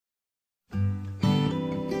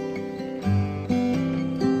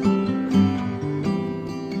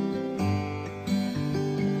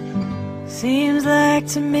Seems like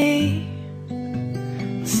to me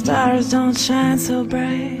the stars don't shine so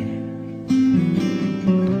bright.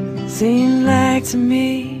 Seems like to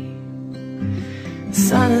me the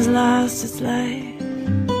sun has lost its light.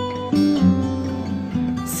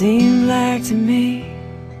 Seems like to me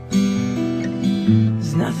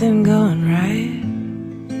there's nothing going right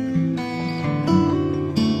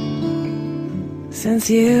since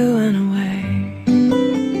you went away.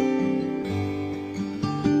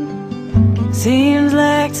 Seems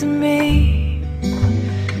like to me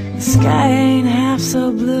the sky ain't half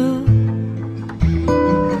so blue.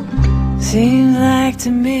 Seems like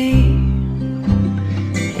to me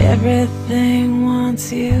everything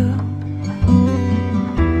wants you.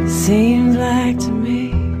 Seems like to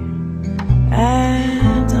me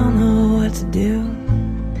I don't know what to do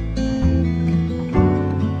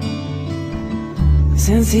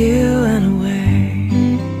since you went away.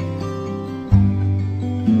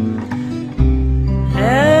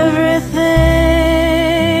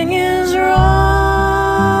 Everything is wrong.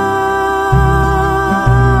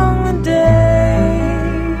 The day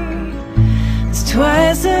is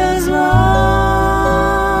twice as long,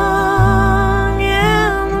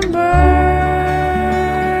 and the bird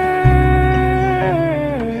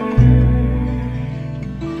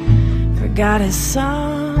forgot his song.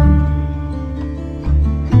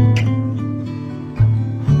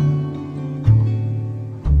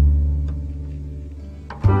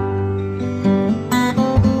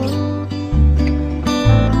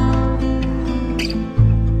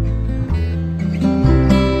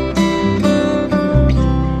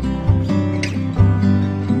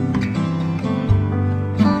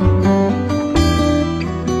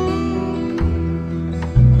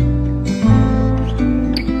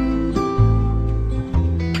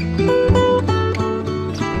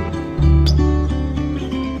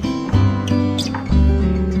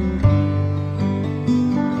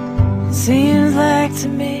 Seems like to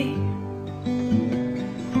me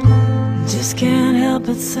just can't help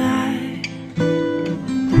but sigh.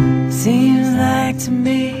 Seems like to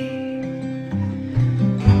me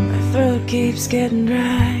my throat keeps getting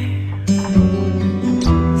dry.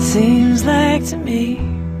 Seems like to me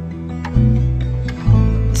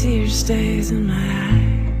a tear stays in my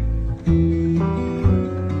eye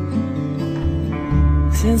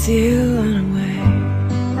since you went away.